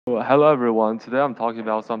Well, hello everyone. Today I'm talking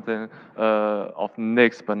about something of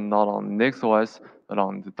Nix, but not on NixOS, but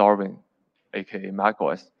on the Darwin, aka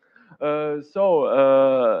macOS. There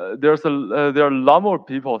are a lot more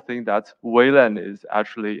people think that Wayland is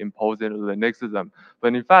actually imposing Linuxism,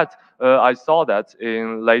 but in fact, I saw that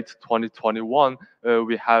in late 2021,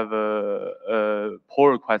 we have a pull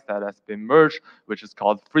request that has been merged, which is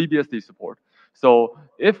called FreeBSD support. So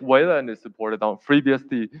if Wayland is supported on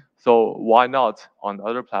FreeBSD, so why not on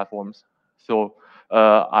other platforms? So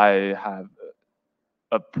I have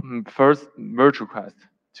a first merge request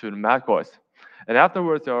to the macOS. And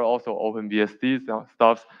afterwards, there are also OpenBSD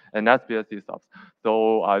stuffs and NetBSD stuffs.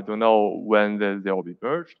 So I don't know when they will be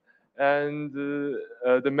merged. And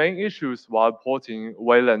the main issues while porting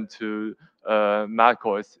Wayland to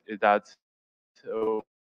macOS is that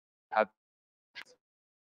have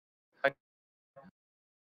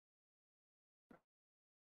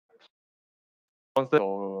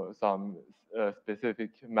also some specific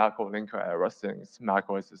macro linker errors since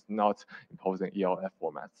macOS is not imposing ELF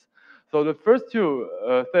formats. So the first two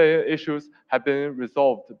issues have been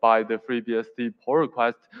resolved by the FreeBSD pull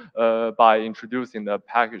request by introducing a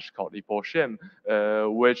package called epoll-shim,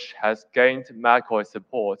 which has gained macOS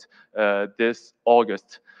support this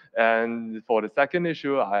August. And for the second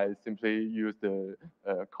issue, I simply use the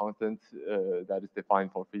constant that is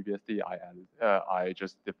defined for FreeBSD. I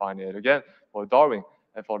just define it again for Darwin.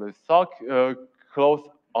 And for the sock close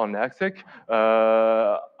on exec,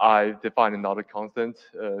 I define another constant,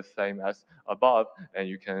 same as above, and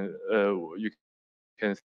you can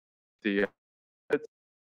see it.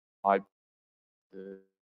 I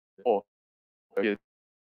or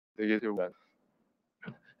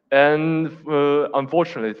and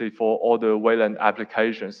unfortunately, for all the Wayland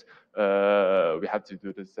applications, we have to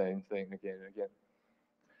do the same thing again and again.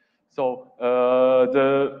 So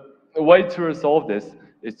the way to resolve this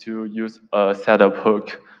is to use a setup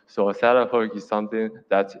hook. So a setup hook is something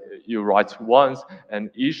that you write once,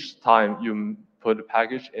 and each time you put a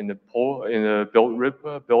package in the build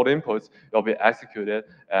inputs, it'll be executed,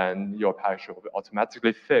 and your package will be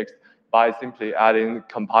automatically fixed by simply adding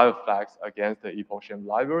compile flags against the epoll-shim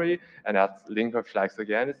library and add linker flags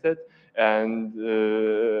against it. And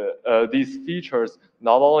these features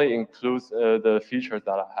not only include the features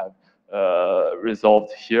that I have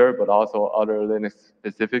resolved here, but also other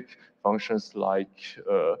Linux-specific functions like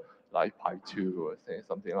pipe2 or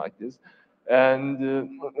something like this.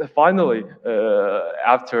 And finally,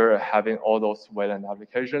 after having all those Wayland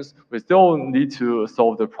applications, we still need to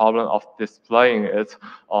solve the problem of displaying it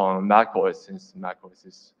on macOS, since macOS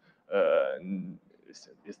is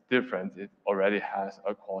different. It already has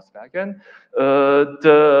a cross backend.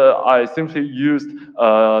 I simply used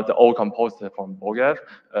the old composer from Bogev.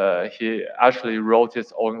 He actually wrote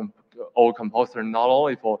his old composer not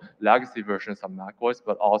only for legacy versions of macOS,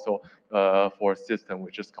 but also for a system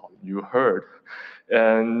which is called UHerd.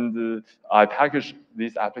 And I packaged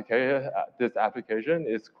this application. This application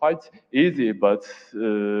is quite easy, but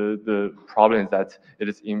the problem is that it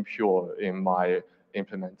is impure in my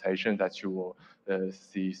implementation that you will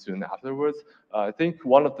see soon afterwards. I think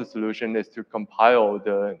one of the solutions is to compile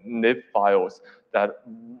the nib files that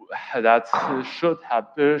should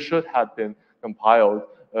have been compiled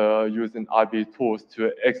using IB tools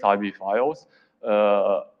to XIB files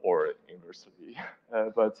or inversely.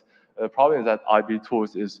 But the problem is that IB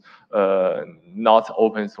tools is not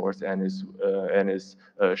open source and is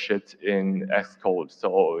shipped in Xcode,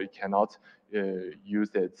 so we cannot use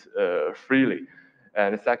it freely.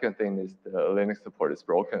 And the second thing is the Linux support is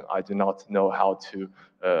broken. I do not know how to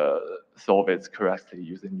solve it correctly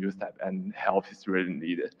using USEP, and help is really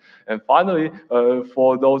needed. And finally,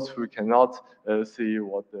 for those who cannot see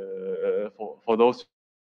what for those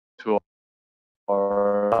who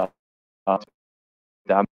are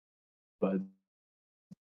damn, but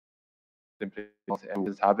simply not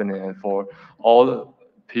is happening, and for all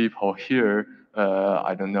people here,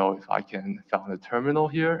 I don't know if I can find a terminal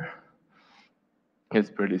here. It's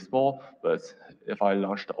pretty small, but if I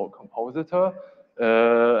launch the old compositor,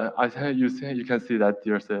 I think you can see that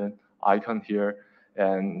there's an icon here,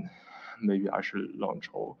 and maybe I should launch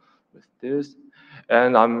all with this.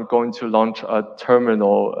 And I'm going to launch a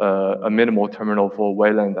terminal, a minimal terminal for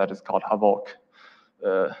Wayland that is called Havoc.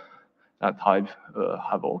 That type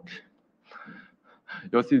Havoc.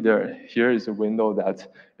 You'll see here is a window that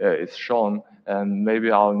is shown, and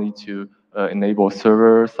maybe I'll need to enable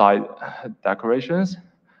server-side decorations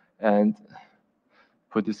and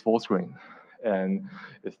put this full screen. And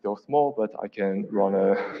it's still small, but I can run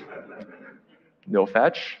a no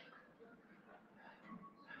fetch.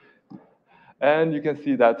 And you can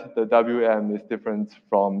see that the WM is different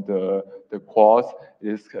from the quartz.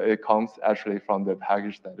 It comes actually from the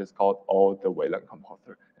package that is called all the Wayland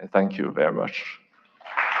composer. And thank you very much.